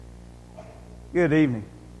Good evening.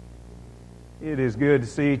 It is good to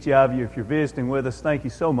see each of you. If you're visiting with us, thank you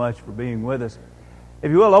so much for being with us. If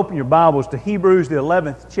you will, open your Bibles to Hebrews, the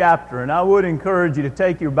 11th chapter. And I would encourage you to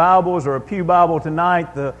take your Bibles or a pew Bible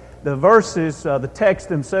tonight. The verses, the text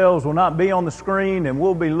themselves will not be on the screen, and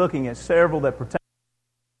we'll be looking at several that pertain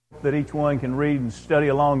that each one can read and study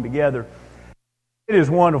along together. It is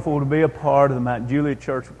wonderful to be a part of the Mount Juliet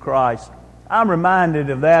Church of Christ. I'm reminded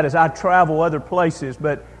of that as I travel other places,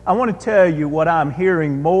 but I want to tell you what I'm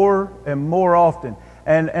hearing more and more often.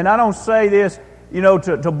 And I don't say this,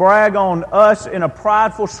 to brag on us in a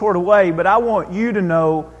prideful sort of way, but I want you to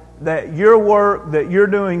know that your work that you're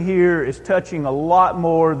doing here is touching a lot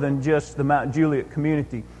more than just the Mount Juliet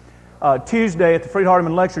community. Tuesday at the Freed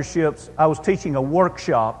Hardeman Lectureships, I was teaching a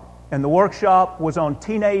workshop, and the workshop was on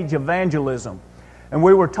teenage evangelism. And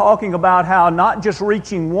we were talking about how not just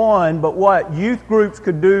reaching one, but what youth groups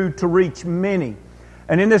could do to reach many.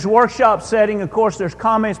 And in this workshop setting, of course, there's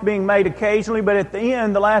comments being made occasionally, but at the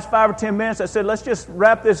end, the last 5 or 10 minutes, I said, let's just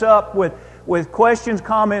wrap this up with questions,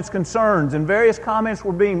 comments, concerns. And various comments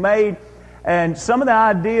were being made. And some of the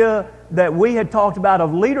idea that we had talked about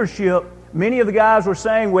of leadership, many of the guys were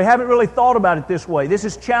saying, we haven't really thought about it this way. This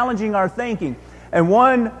is challenging our thinking. And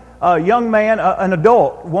one young man, an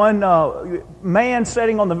adult, one man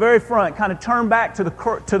sitting on the very front kind of turned back to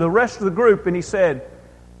the rest of the group, and he said,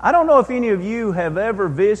 I don't know if any of you have ever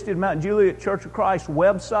visited Mount Juliet Church of Christ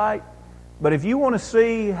website, but if you want to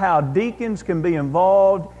see how deacons can be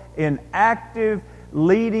involved in active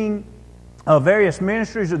leading various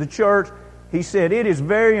ministries of the church, he said, it is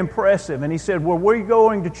very impressive. And he said, where we're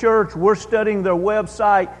going to church, we're studying their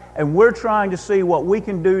website, and we're trying to see what we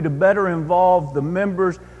can do to better involve the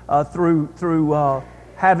members through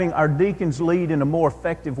having our deacons lead in a more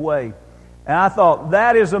effective way. And I thought,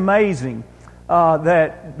 that is amazing.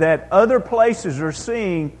 That other places are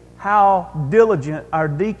seeing how diligent our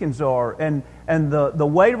deacons are and the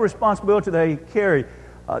weight of responsibility they carry.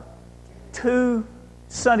 2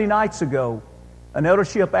 Sunday nights ago, an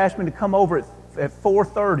eldership asked me to come over at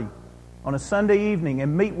 4:30 on a Sunday evening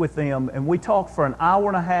and meet with them, and we talked for an hour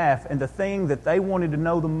and a half, and the thing that they wanted to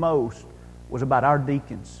know the most was about our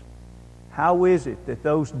deacons. How is it that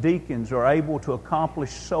those deacons are able to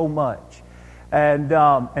accomplish so much? And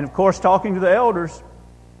of course, talking to the elders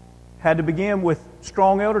had to begin with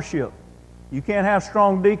strong eldership. You can't have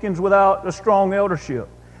strong deacons without a strong eldership.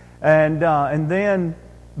 And then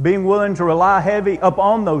being willing to rely heavy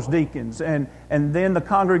upon those deacons, and then the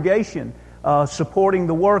congregation supporting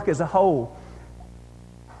the work as a whole.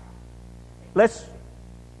 Let's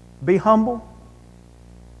be humble.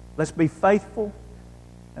 Let's be faithful.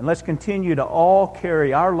 And let's continue to all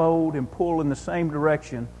carry our load and pull in the same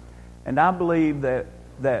direction. And I believe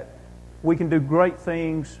that we can do great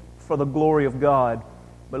things for the glory of God.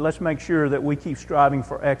 But let's make sure that we keep striving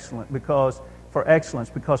for excellence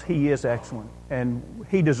because He is excellent. And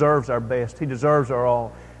He deserves our best. He deserves our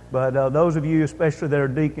all. But those of you, especially that are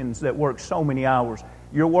deacons, that work so many hours,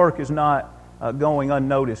 your work is not going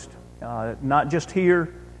unnoticed. Not just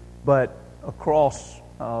here, but across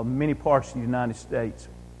many parts of the United States.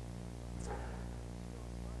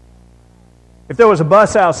 If there was a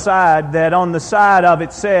bus outside that on the side of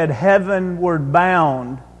it said heavenward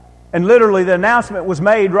bound, and literally the announcement was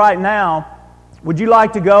made right now, would you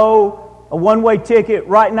like to go a one-way ticket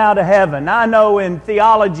right now to heaven? Now, I know in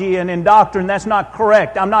theology and in doctrine that's not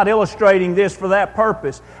correct. I'm not illustrating this for that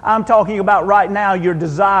purpose. I'm talking about right now your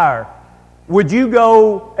desire. Would you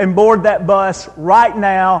go and board that bus right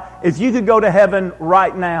now if you could go to heaven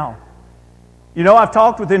right now? I've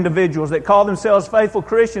talked with individuals that call themselves faithful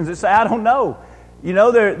Christians that say, I don't know.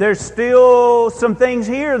 There's still some things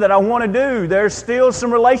here that I want to do. There's still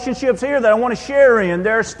some relationships here that I want to share in.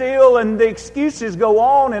 And the excuses go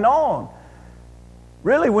on and on.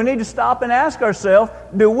 Really, we need to stop and ask ourselves,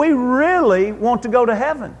 do we really want to go to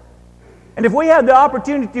heaven? And if we had the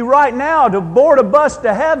opportunity right now to board a bus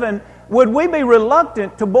to heaven, would we be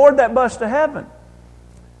reluctant to board that bus to heaven?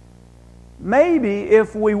 Maybe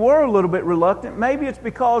if we were a little bit reluctant, maybe it's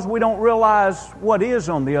because we don't realize what is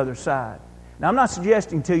on the other side. Now, I'm not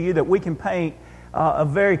suggesting to you that we can paint a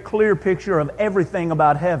very clear picture of everything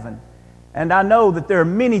about heaven. And I know that there are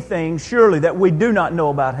many things, surely, that we do not know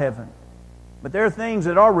about heaven. But there are things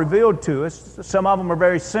that are revealed to us. Some of them are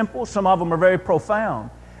very simple, some of them are very profound.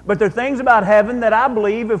 But there are things about heaven that I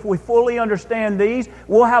believe if we fully understand these,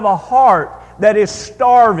 we'll have a heart that is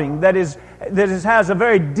starving, that has a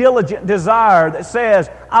very diligent desire that says,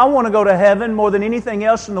 I want to go to heaven more than anything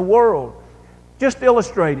else in the world. Just to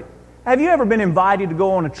illustrate it. Have you ever been invited to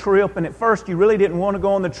go on a trip and at first you really didn't want to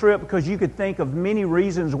go on the trip because you could think of many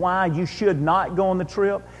reasons why you should not go on the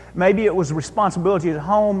trip? Maybe it was responsibility at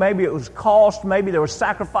home. Maybe it was cost. Maybe there were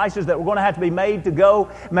sacrifices that were going to have to be made to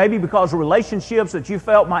go. Maybe because of relationships that you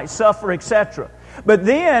felt might suffer, etc. But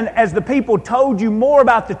then, as the people told you more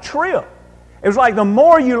about the trip, it was like the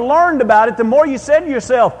more you learned about it, the more you said to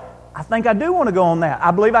yourself, I think I do want to go on that.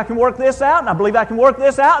 I believe I can work this out, and I believe I can work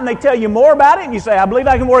this out. And they tell you more about it, and you say, I believe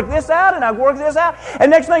I can work this out, and I can work this out.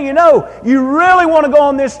 And next thing you know, you really want to go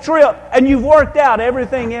on this trip, and you've worked out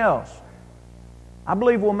everything else. I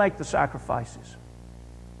believe we'll make the sacrifices.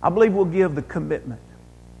 I believe we'll give the commitment.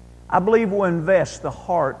 I believe we'll invest the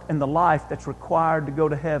heart and the life that's required to go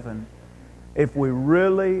to heaven if we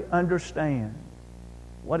really understand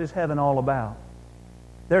what is heaven all about.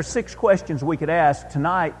 There are 6 questions we could ask.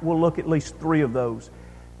 Tonight, we'll look at least 3 of those.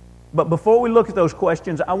 But before we look at those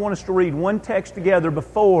questions, I want us to read one text together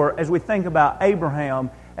before, as we think about Abraham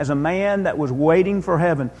as a man that was waiting for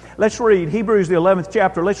heaven. Let's read Hebrews, the 11th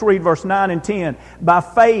chapter. Let's read verse 9 and 10. By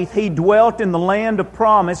faith he dwelt in the land of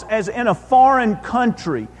promise as in a foreign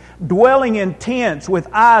country, dwelling in tents with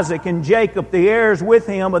Isaac and Jacob, the heirs with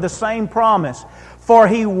him of the same promise. For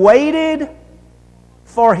he waited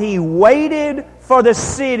for the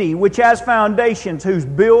city which has foundations, whose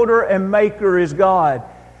builder and maker is God.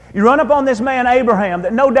 You run upon this man Abraham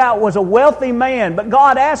that no doubt was a wealthy man, but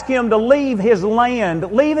God asked him to leave his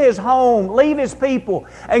land, leave his home, leave his people,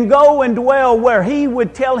 and go and dwell where He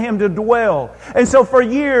would tell him to dwell. And so for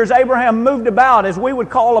years Abraham moved about as we would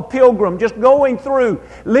call a pilgrim, just going through,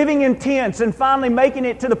 living in tents, and finally making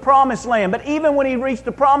it to the promised land. But even when he reached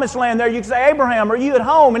the promised land there, you could say, Abraham, are you at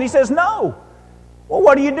home? And he says, no. Well,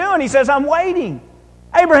 what are you doing? He says, I'm waiting.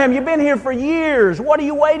 Abraham, you've been here for years. What are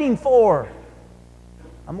you waiting for?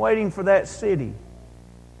 I'm waiting for that city.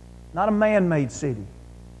 Not a man-made city.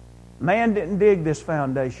 Man didn't dig this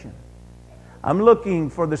foundation. I'm looking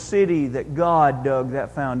for the city that God dug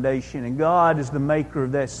that foundation, and God is the maker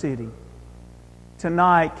of that city.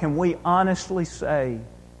 Tonight, can we honestly say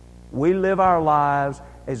we live our lives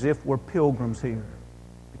as if we're pilgrims here?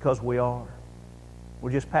 Because we are.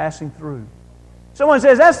 We're just passing through. Someone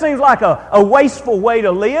says, that seems like a wasteful way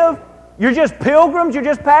to live. You're just pilgrims, you're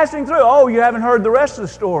just passing through. Oh, you haven't heard the rest of the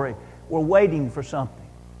story. We're waiting for something.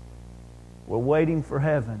 We're waiting for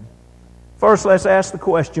heaven. First, let's ask the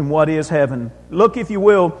question, what is heaven? Look, if you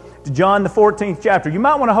will, to John the 14th chapter. You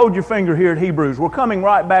might want to hold your finger here at Hebrews. We're coming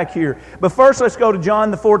right back here. But first, let's go to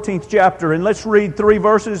John the 14th chapter, and let's read 3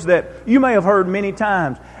 verses that you may have heard many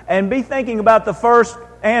times. And be thinking about the first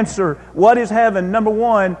answer, what is heaven? Number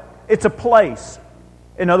 1, it's a place.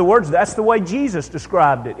 In other words, that's the way Jesus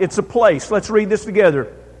described it. It's a place. Let's read this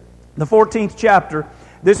together. The 14th chapter.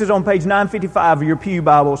 This is on page 955 of your Pew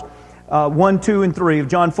Bibles. 1, 2, and 3 of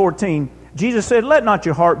John 14. Jesus said, let not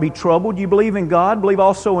your heart be troubled. You believe in God, believe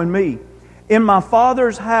also in me. In my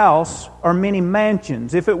Father's house are many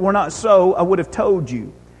mansions. If it were not so, I would have told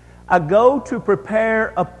you. I go to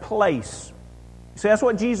prepare a place. See, that's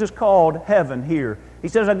what Jesus called heaven here. He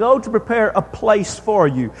says, I go to prepare a place for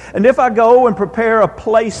you. And if I go and prepare a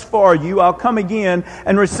place for you, I'll come again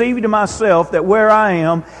and receive you to myself, that where I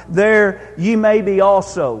am, there ye may be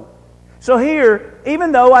also. So here,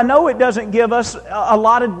 even though I know it doesn't give us a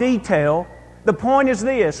lot of detail, the point is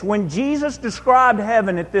this. When Jesus described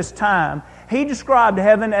heaven at this time, He described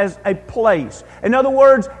heaven as a place. In other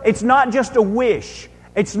words, it's not just a wish.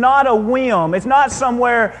 It's not a whim. It's not something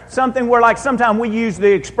where like sometimes we use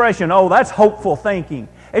the expression, oh, that's hopeful thinking.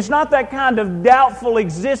 It's not that kind of doubtful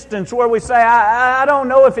existence where we say, I don't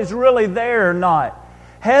know if it's really there or not.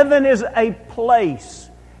 Heaven is a place.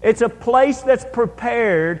 It's a place that's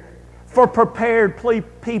prepared for prepared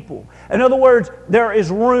people. In other words, there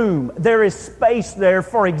is room, there is space there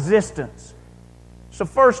for existence. So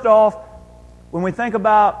first off, when we think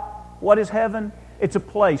about what is heaven, it's a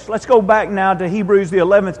place. Let's go back now to Hebrews, the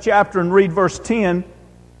 11th chapter, and read verse 10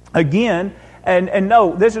 again. And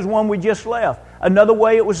no, this is one we just left. Another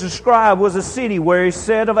way it was described was a city where He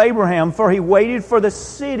said of Abraham, for he waited for the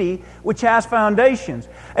city which has foundations.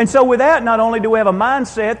 And so with that, not only do we have a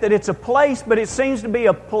mindset that it's a place, but it seems to be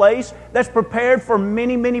a place that's prepared for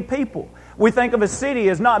many, many people. We think of a city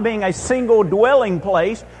as not being a single dwelling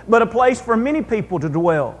place, but a place for many people to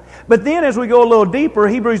dwell. But then as we go a little deeper,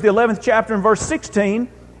 Hebrews the 11th chapter and verse 16,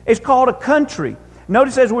 it's called a country.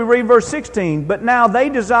 Notice as we read verse 16, but now they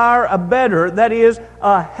desire a better, that is,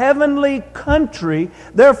 a heavenly country.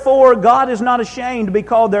 Therefore God is not ashamed to be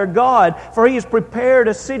called their God, for He has prepared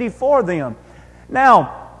a city for them.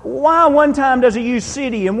 Now, why one time does He use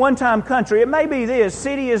city and one time country? It may be this.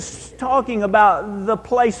 City is talking about the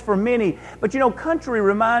place for many. But country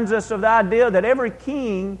reminds us of the idea that every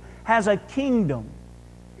king has a kingdom.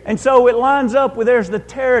 And so it lines up with there's the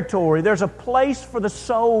territory. There's a place for the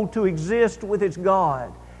soul to exist with its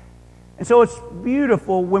God. And so it's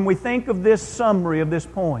beautiful when we think of this summary of this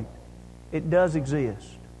point. It does exist.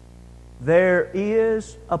 There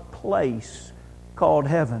is a place called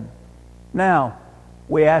heaven. Now,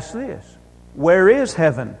 we ask this. Where is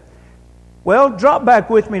heaven? Well, drop back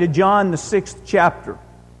with me to John the 6th chapter.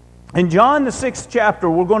 In John the 6th chapter,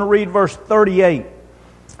 we're going to read verse 38.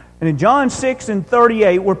 And in John 6 and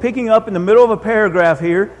 38, we're picking up in the middle of a paragraph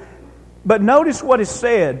here. But notice what is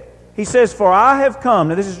said. He says, "For I have come,"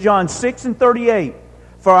 now this is John 6 and 38,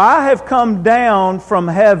 "For I have come down from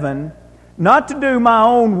heaven, not to do my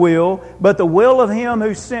own will, but the will of Him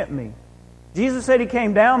who sent me." Jesus said He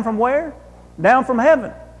came down from where? Down from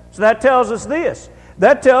heaven. So that tells us this.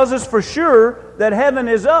 That tells us for sure that heaven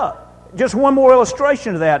is up. Just one more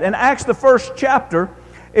illustration of that. In Acts the 1st chapter,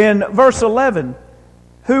 in verse 11,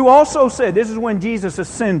 who also said, this is when Jesus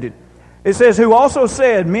ascended, it says, "Who also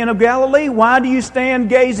said, 'Men of Galilee, why do you stand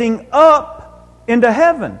gazing up into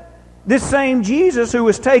heaven? This same Jesus who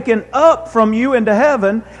was taken up from you into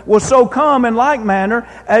heaven will so come in like manner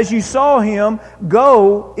as you saw Him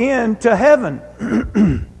go into heaven.'"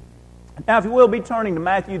 Now, if you will, be turning to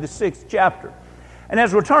Matthew the 6th chapter. And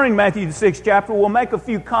as we're turning to Matthew the 6th chapter, we'll make a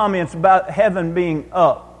few comments about heaven being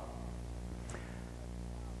up.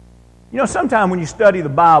 You know, sometimes when you study the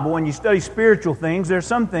Bible, when you study spiritual things, there's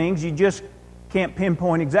some things you just can't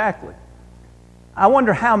pinpoint exactly. I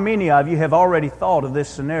wonder how many of you have already thought of this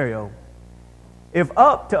scenario. If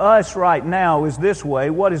up to us right now is this way,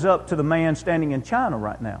 what is up to the man standing in China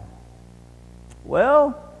right now?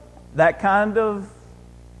 Well, that kind of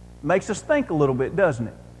makes us think a little bit, doesn't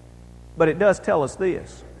it? But it does tell us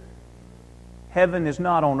this. Heaven is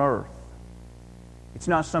not on earth. It's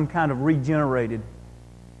not some kind of regenerated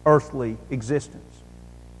earthly existence.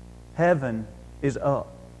 Heaven is up.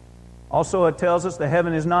 Also, it tells us that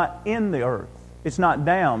heaven is not in the earth. It's not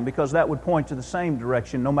down, because that would point to the same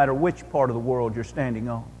direction no matter which part of the world you're standing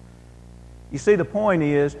on. You see, the point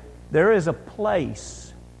is, there is a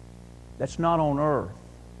place that's not on earth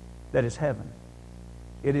that is heaven.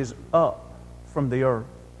 It is up from the earth.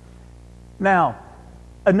 Now,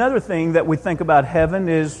 another thing that we think about heaven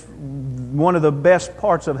is one of the best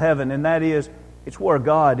parts of heaven, and that is, it's where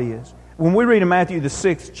God is. When we read in Matthew the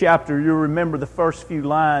 6th chapter, you'll remember the first few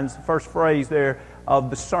lines, the first phrase there of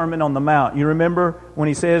the Sermon on the Mount. You remember when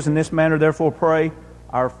He says, "In this manner therefore pray,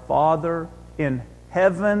 Our Father in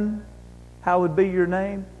heaven, hallowed be your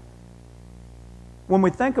name." When we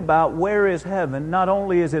think about where is heaven, not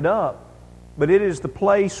only is it up, but it is the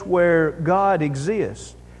place where God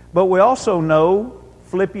exists. But we also know,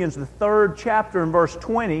 Philippians the 3rd chapter and verse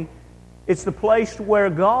 20, it's the place where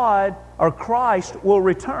God or Christ will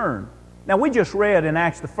return. Now, we just read in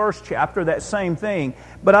Acts the 1st chapter that same thing.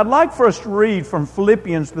 But I'd like for us to read from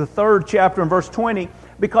Philippians the 3rd chapter and verse 20,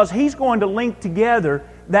 because he's going to link together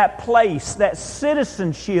that place, that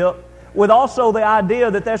citizenship, with also the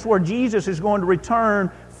idea that that's where Jesus is going to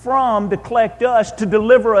return from to collect us, to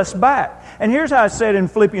deliver us back. And here's how it's said in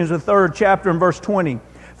Philippians the 3rd chapter and verse 20.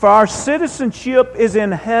 "For our citizenship is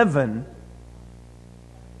in heaven."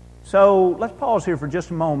 So let's pause here for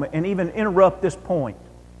just a moment and even interrupt this point.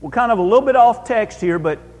 We're kind of a little bit off text here,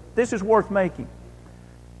 but this is worth making.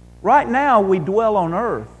 Right now we dwell on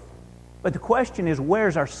earth, but the question is,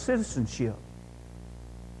 where's our citizenship?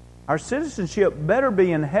 Our citizenship better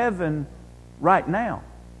be in heaven right now,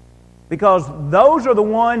 because those are the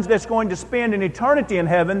ones that's going to spend an eternity in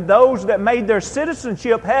heaven, those that made their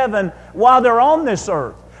citizenship heaven while they're on this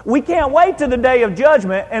earth. We can't wait to the day of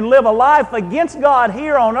judgment and live a life against God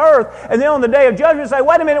here on earth, and then on the day of judgment say,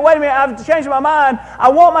 wait a minute, I've changed my mind. I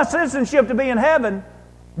want my citizenship to be in heaven.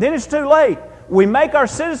 Then it's too late. We make our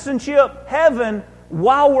citizenship heaven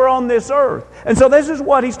while we're on this earth. And so this is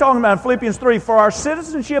what he's talking about in Philippians 3. "For our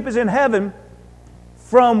citizenship is in heaven,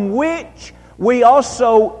 from which we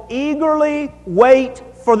also eagerly wait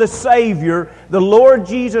for the Savior, the Lord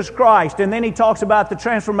Jesus Christ." And then he talks about the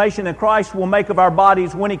transformation that Christ will make of our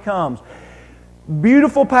bodies when He comes.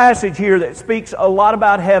 Beautiful passage here that speaks a lot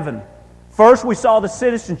about heaven. First, we saw the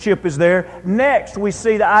citizenship is there. Next, we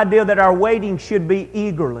see the idea that our waiting should be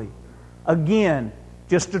eagerly. Again,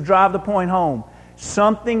 just to drive the point home,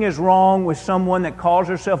 something is wrong with someone that calls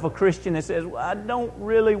herself a Christian that says, "Well, I don't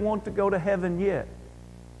really want to go to heaven yet."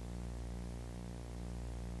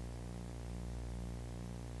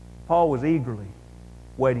 Paul was eagerly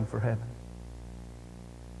waiting for heaven.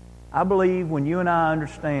 I believe when you and I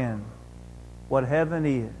understand what heaven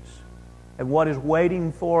is and what is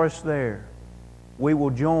waiting for us there, we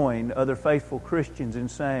will join other faithful Christians in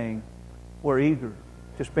saying we're eager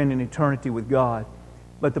to spend an eternity with God.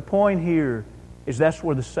 But the point here is that's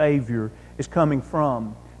where the Savior is coming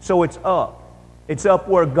from. So it's up. It's up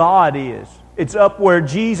where God is. It's up where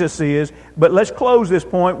Jesus is. But let's close this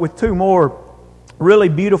point with two more really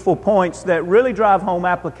beautiful points that really drive home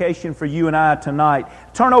application for you and I tonight.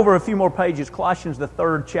 Turn over a few more pages. Colossians, the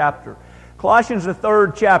 3rd chapter. Colossians, the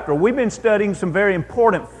 3rd chapter. We've been studying some very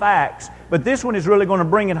important facts, but this one is really going to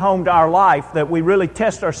bring it home to our life, that we really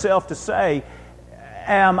test ourselves to say,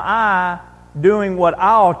 am I doing what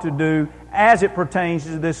I ought to do as it pertains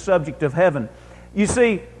to this subject of heaven? You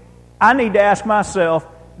see, I need to ask myself,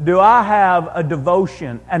 do I have a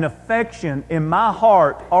devotion, an affection in my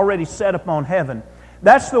heart already set upon heaven?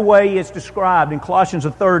 That's the way it's described in Colossians, the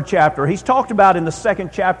 3rd chapter. He's talked about in the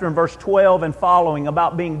 2nd chapter in verse 12 and following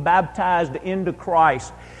about being baptized into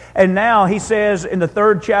Christ. And now he says in the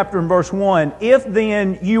 3rd chapter in verse 1, if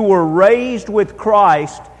then you were raised with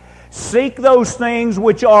Christ, seek those things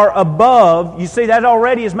which are above. You see, that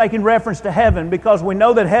already is making reference to heaven, because we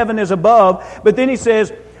know that heaven is above. But then he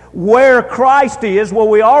says, where Christ is. Well,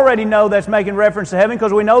 we already know that's making reference to heaven,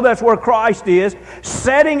 because we know that's where Christ is.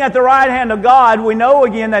 Setting at the right hand of God, we know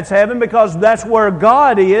again that's heaven, because that's where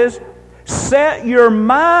God is. Set your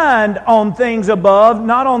mind on things above,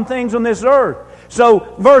 not on things on this earth.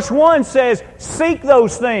 So verse 1 says, seek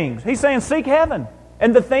those things. He's saying seek heaven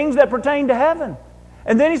and the things that pertain to heaven.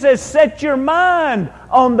 And then he says, set your mind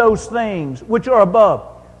on those things which are above.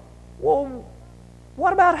 Well,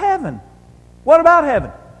 what about heaven? What about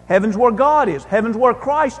heaven? Heaven's where God is. Heaven's where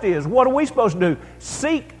Christ is. What are we supposed to do?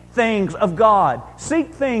 Seek things of God.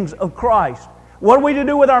 Seek things of Christ. What are we to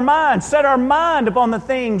do with our mind? Set our mind upon the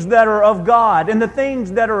things that are of God and the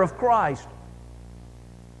things that are of Christ.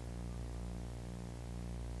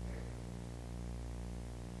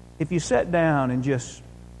 If you sat down and just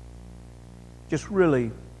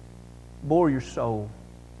really bore your soul,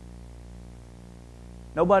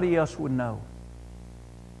 nobody else would know.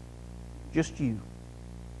 Just you.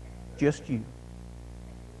 Just you.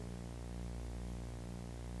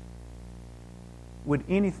 Would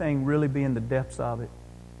anything really be in the depths of it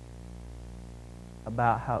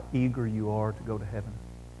about how eager you are to go to heaven?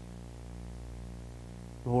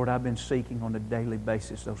 Lord, I've been seeking on a daily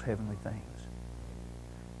basis those heavenly things.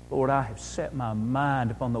 Lord, I have set my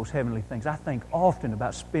mind upon those heavenly things. I think often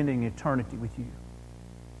about spending eternity with you.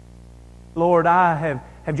 Lord, I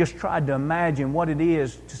have just tried to imagine what it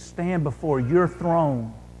is to stand before your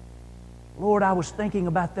throne. Lord, I was thinking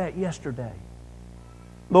about that yesterday.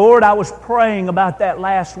 Lord, I was praying about that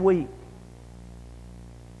last week.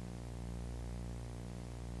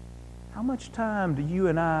 How much time do you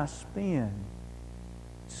and I spend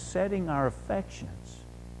setting our affections,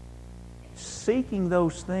 seeking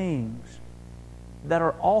those things that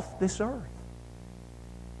are off this earth?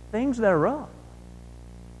 Things that are up.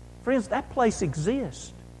 Friends, that place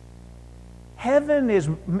exists. Heaven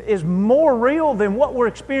is more real than what we're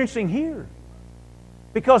experiencing here.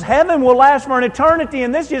 Because heaven will last for an eternity,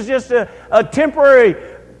 and this is just a temporary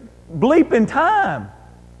bleep in time.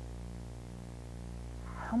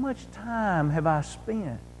 How much time have I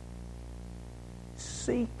spent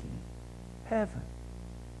seeking heaven?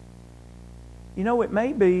 You know, it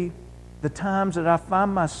may be the times that I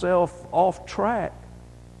find myself off track.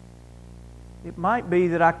 It might be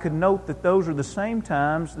that I could note that those are the same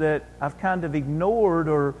times that I've kind of ignored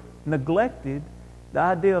or neglected the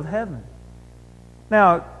idea of heaven.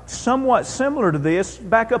 Now, somewhat similar to this,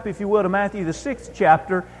 back up, if you will, to Matthew the 6th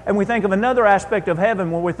chapter, and we think of another aspect of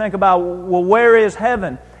heaven when we think about, well, where is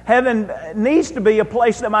heaven? Heaven needs to be a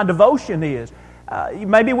place that my devotion is.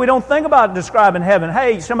 Maybe we don't think about describing heaven.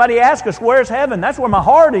 Hey, somebody asks us, where's heaven? That's where my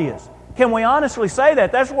heart is. Can we honestly say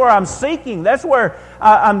that? That's where I'm seeking. That's where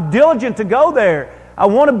I'm diligent to go there. I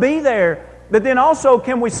want to be there. But then also,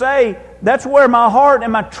 can we say, that's where my heart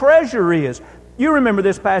and my treasure is? You remember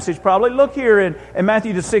this passage probably. Look here in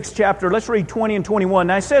Matthew the 6th chapter. Let's read 20 and 21.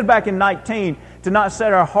 Now, I said back in 19 to not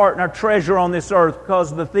set our heart and our treasure on this earth,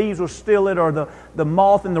 because the thieves will steal it, or the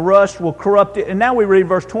moth and the rust will corrupt it. And now we read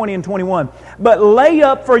verse 20 and 21. But lay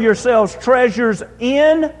up for yourselves treasures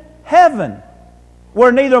in heaven,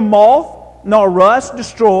 where neither moth nor rust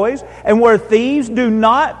destroys, and where thieves do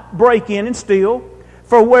not break in and steal.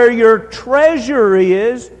 For where your treasure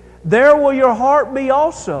is, there will your heart be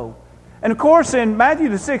also. And of course, in Matthew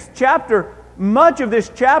the 6th chapter, much of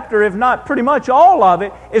this chapter, if not pretty much all of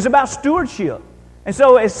it, is about stewardship. And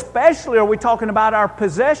so especially are we talking about our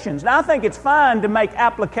possessions. Now, I think it's fine to make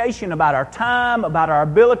application about our time, about our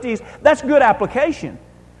abilities. That's good application.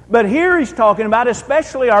 But here he's talking about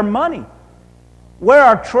especially our money. Where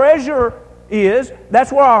our treasure is,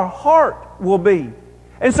 that's where our heart will be.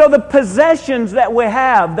 And so the possessions that we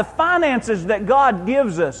have, the finances that God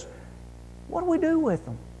gives us, what do we do with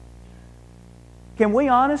them? Can we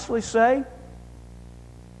honestly say,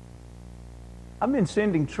 I've been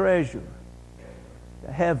sending treasure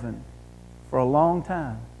to heaven for a long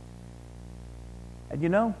time. And you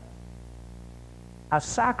know, I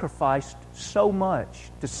sacrificed so much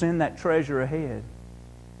to send that treasure ahead.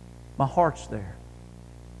 My heart's there.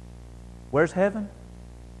 Where's heaven?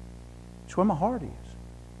 It's where my heart is.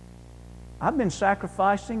 I've been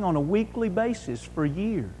sacrificing on a weekly basis for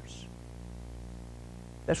years.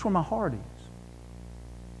 That's where my heart is.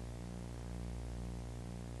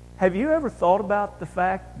 Have you ever thought about the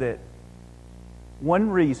fact that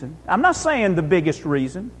one reason, I'm not saying the biggest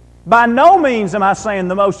reason, by no means am I saying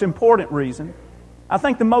the most important reason. I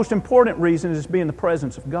think the most important reason is to be in the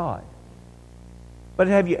presence of God. But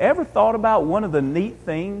have you ever thought about one of the neat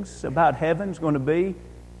things about heaven's going to be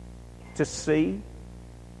to see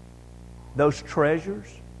those treasures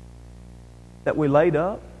that we laid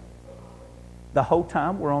up the whole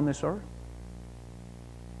time we're on this earth?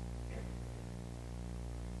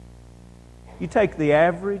 You take the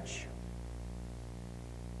average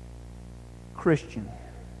Christian,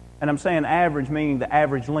 and I'm saying average meaning the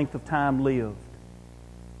average length of time lived,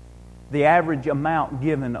 the average amount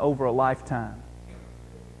given over a lifetime.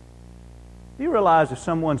 Do you realize if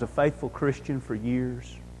someone's a faithful Christian for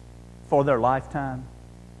years, for their lifetime,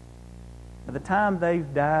 by the time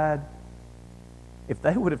they've died, if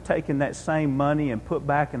they would have taken that same money and put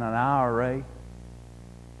back in an IRA,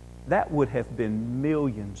 that would have been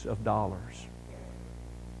millions of dollars.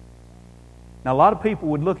 Now, a lot of people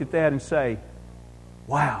would look at that and say,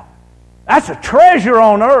 wow, that's a treasure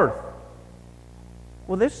on earth.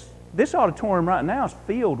 Well, this auditorium right now is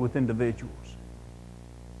filled with individuals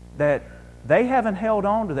that they haven't held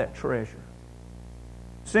on to that treasure.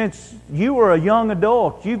 Since you were a young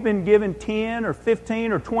adult, you've been given 10 or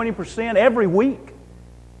 15 or 20% every week.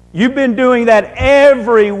 You've been doing that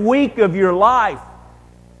every week of your life.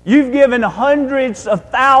 You've given hundreds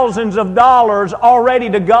of thousands of dollars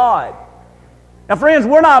already to God. Now, friends,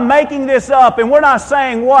 we're not making this up and we're not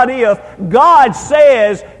saying what if. God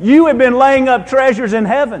says you have been laying up treasures in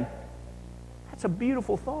heaven. That's a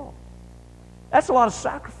beautiful thought. That's a lot of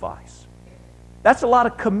sacrifice. That's a lot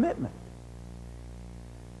of commitment.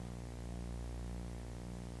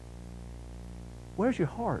 Where's your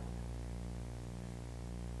heart?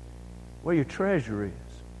 Where your treasure is.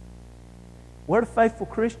 Where do faithful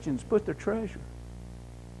Christians put their treasure?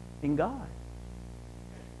 In God.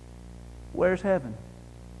 Where's heaven?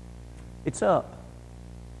 It's up.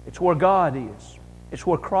 It's where God is. It's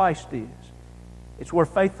where Christ is. It's where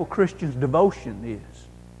faithful Christians' devotion is.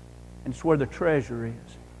 And it's where the treasure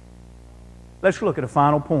is. Let's look at a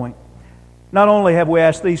final point. Not only have we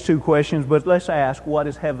asked these two questions, but let's ask, what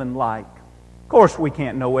is heaven like? Of course, we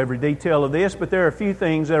can't know every detail of this, but there are a few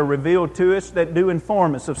things that are revealed to us that do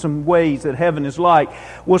inform us of some ways that heaven is like.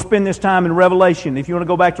 We'll spend this time in Revelation. If you want to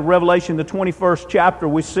go back to Revelation, the 21st chapter,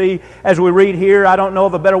 we see, as we read here, I don't know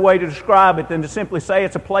of a better way to describe it than to simply say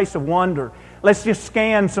it's a place of wonder. Let's just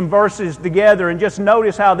scan some verses together and just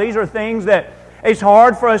notice how these are things that it's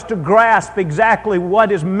hard for us to grasp exactly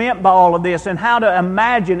what is meant by all of this and how to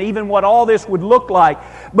imagine even what all this would look like.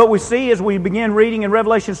 But we see as we begin reading in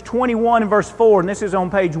Revelation 21 and verse 4, and this is on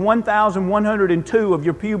page 1102 of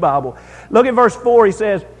your Pew Bible. Look at verse 4, he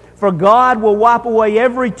says, "For God will wipe away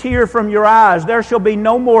every tear from your eyes. There shall be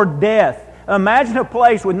no more death." Imagine a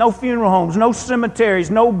place with no funeral homes, no cemeteries,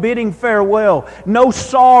 no bidding farewell, no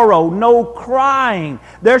sorrow, no crying.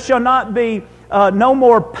 There shall not be no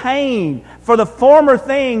more pain, for the former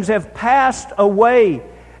things have passed away.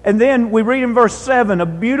 And then we read in verse 7, a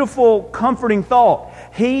beautiful, comforting thought.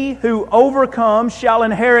 "He who overcomes shall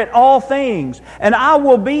inherit all things, and I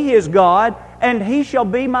will be his God, and he shall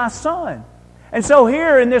be my son." And so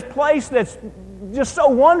here in this place that's just so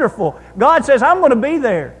wonderful, God says, I'm going to be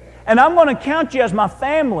there, and I'm going to count you as my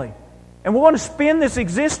family. And we're going to spend this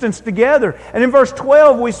existence together. And in verse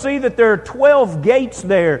 12, we see that there are 12 gates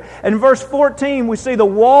there. And in verse 14, we see the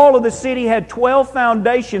wall of the city had 12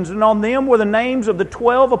 foundations, and on them were the names of the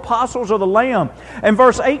 12 apostles of the Lamb. And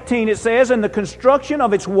verse 18, it says, "And the construction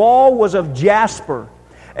of its wall was of jasper,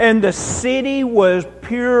 and the city was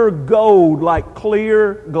pure gold like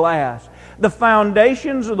clear glass. The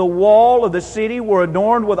foundations of the wall of the city were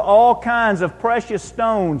adorned with all kinds of precious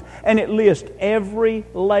stones." And it lists every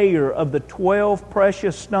layer of the 12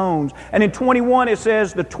 precious stones. And in 21 it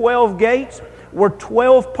says the 12 gates were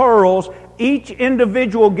 12 pearls. Each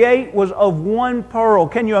individual gate was of one pearl.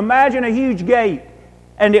 Can you imagine a huge gate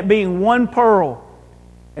and it being one pearl?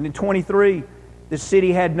 And in 23 The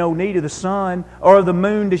city had no need of the sun or of the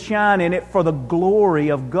moon to shine in it, for the glory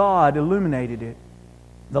of God illuminated it.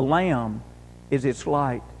 The Lamb is its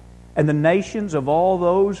light, and the nations of all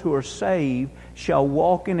those who are saved shall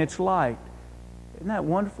walk in its light. Isn't that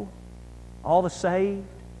wonderful? All the saved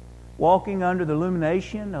walking under the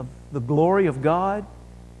illumination of the glory of God.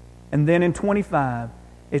 And then in 25,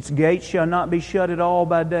 its gates shall not be shut at all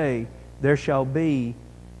by day. There shall be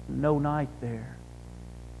no night there.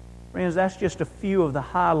 Friends, that's just a few of the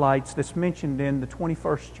highlights that's mentioned in the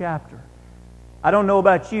 21st chapter. I don't know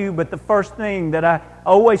about you, but the first thing that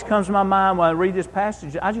always comes to my mind when I read this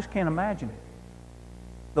passage, I just can't imagine it.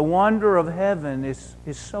 The wonder of heaven is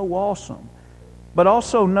so awesome. But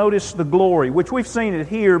also notice the glory, which we've seen it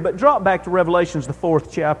here, but drop back to Revelations, the 4th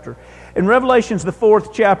chapter. In Revelations, the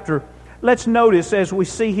 4th chapter, let's notice as we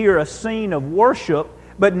see here a scene of worship,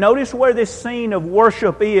 but notice where this scene of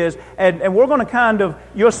worship is, and we're going to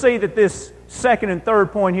you'll see that this second and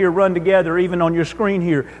third point here run together even on your screen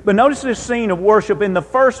here. But notice this scene of worship in the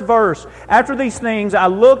first verse. After these things I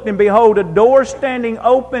looked, and behold, a door standing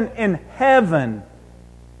open in heaven,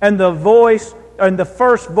 and the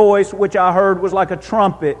first voice which I heard was like a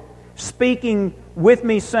trumpet, speaking with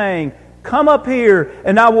me, saying, Come up here,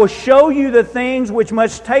 and I will show you the things which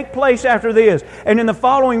must take place after this. And in the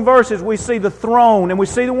following verses, we see the throne, and we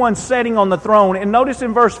see the one sitting on the throne. And notice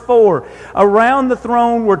in verse 4, around the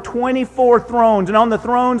throne were 24 thrones, and on the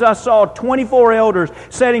thrones I saw 24 elders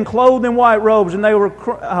sitting clothed in white robes, and they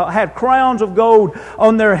had crowns of gold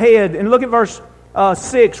on their head. And look at verse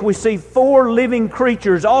 6, we see 4 living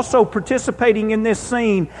creatures also participating in this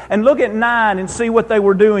scene. And look at 9 and see what they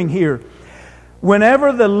were doing here.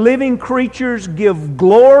 Whenever the living creatures give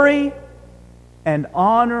glory and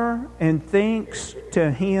honor and thanks to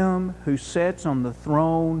Him who sits on the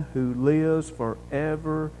throne, who lives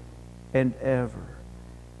forever and ever.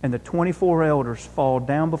 And the 24 elders fall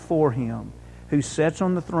down before Him who sits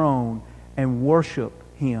on the throne and worship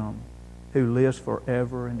Him who lives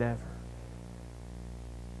forever and ever.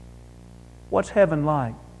 What's heaven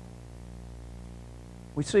like?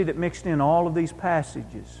 We see that mixed in all of these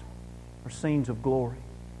passages are scenes of glory.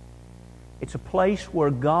 It's a place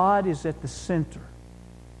where God is at the center,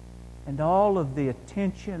 and all of the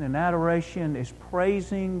attention and adoration is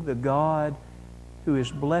praising the God who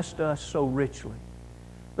has blessed us so richly.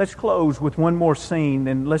 Let's close with one more scene,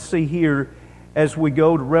 and let's see here as we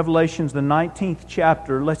go to Revelations, the 19th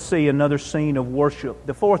chapter, let's see another scene of worship.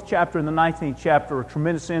 The 4th chapter and the 19th chapter are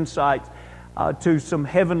tremendous insights to some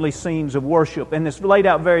heavenly scenes of worship, and it's laid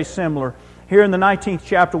out very similar. Here in the 19th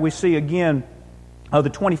chapter, we see again the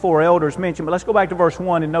 24 elders mentioned. But let's go back to verse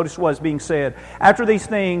 1 and notice what is being said. After these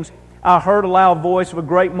things, I heard a loud voice of a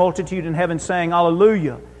great multitude in heaven saying,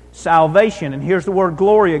 Alleluia! Salvation, and here's the word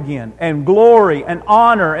glory again, and glory and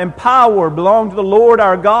honor and power belong to the Lord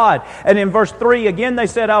our God. And in verse 3, again they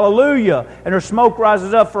said, Alleluia! And her smoke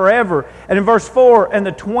rises up forever. And in verse 4, and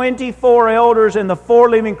the 24 elders and the 4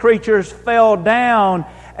 living creatures fell down,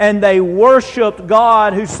 and they worshiped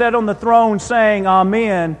God who sat on the throne, saying,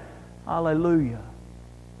 Amen, Hallelujah.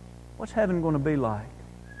 What's heaven going to be like?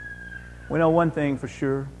 We know one thing for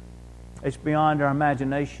sure. It's beyond our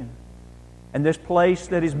imagination. And this place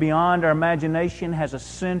that is beyond our imagination has a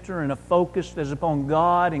center and a focus that is upon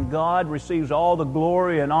God, and God receives all the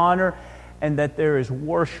glory and honor, and that there is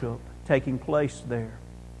worship taking place there.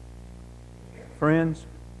 Friends,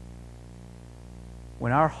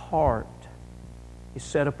 when our heart is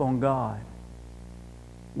set upon God,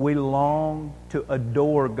 we long to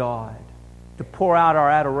adore God, to pour out our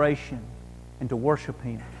adoration, and to worship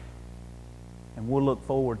Him. And we'll look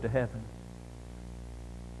forward to heaven.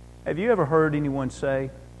 Have you ever heard anyone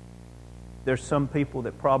say there's some people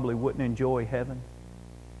that probably wouldn't enjoy heaven?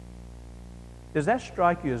 Does that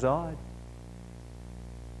strike you as odd?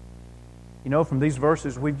 You know, from these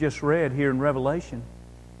verses we've just read here in Revelation,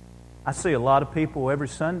 I see a lot of people every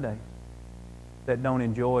Sunday that don't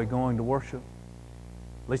enjoy going to worship.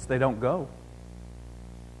 At least they don't go.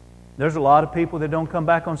 There's a lot of people that don't come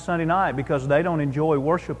back on Sunday night because they don't enjoy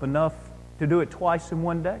worship enough to do it twice in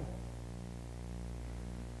one day.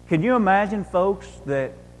 Can you imagine folks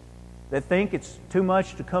that think it's too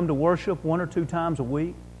much to come to worship 1 or 2 times a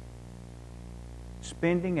week,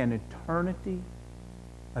 spending an eternity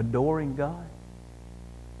adoring God?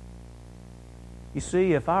 You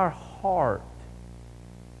see, if our heart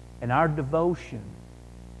and our devotion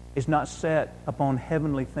is not set upon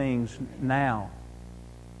heavenly things now,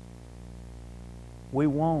 we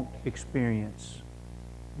won't experience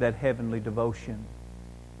that heavenly devotion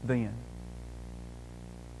then.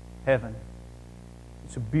 Heaven,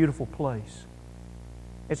 it's a beautiful place.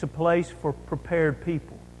 It's a place for prepared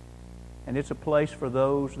people. And it's a place for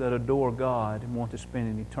those that adore God and want to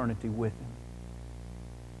spend an eternity with Him.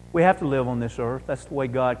 We have to live on this earth. That's the way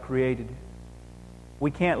God created it.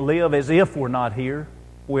 We can't live as if we're not here.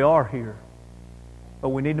 We are here. But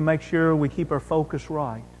we need to make sure we keep our focus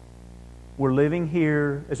right. We're living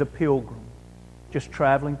here as a pilgrim, just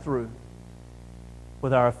traveling through,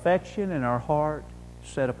 with our affection and our heart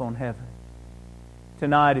set upon heaven.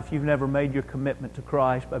 Tonight, if you've never made your commitment to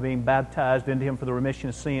Christ by being baptized into Him for the remission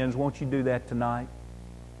of sins, won't you do that tonight?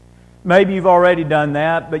 Maybe you've already done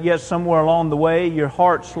that, but yet somewhere along the way, your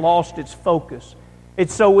heart's lost its focus.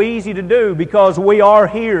 It's so easy to do because we are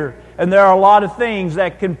here, and there are a lot of things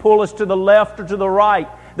that can pull us to the left or to the right.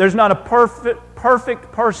 There's not a perfect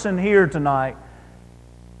person here tonight.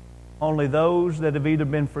 Only those that have either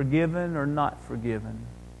been forgiven or not forgiven,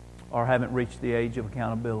 or haven't reached the age of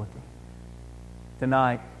accountability.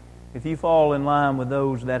 Tonight, if you fall in line with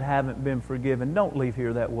those that haven't been forgiven, don't leave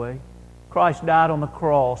here that way. Christ died on the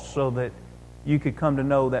cross so that you could come to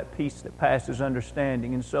know that peace that passes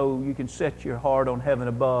understanding, and so you can set your heart on heaven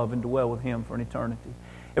above and dwell with Him for an eternity.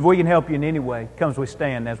 If we can help you in any way, come as we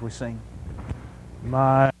stand as we sing.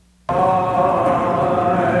 My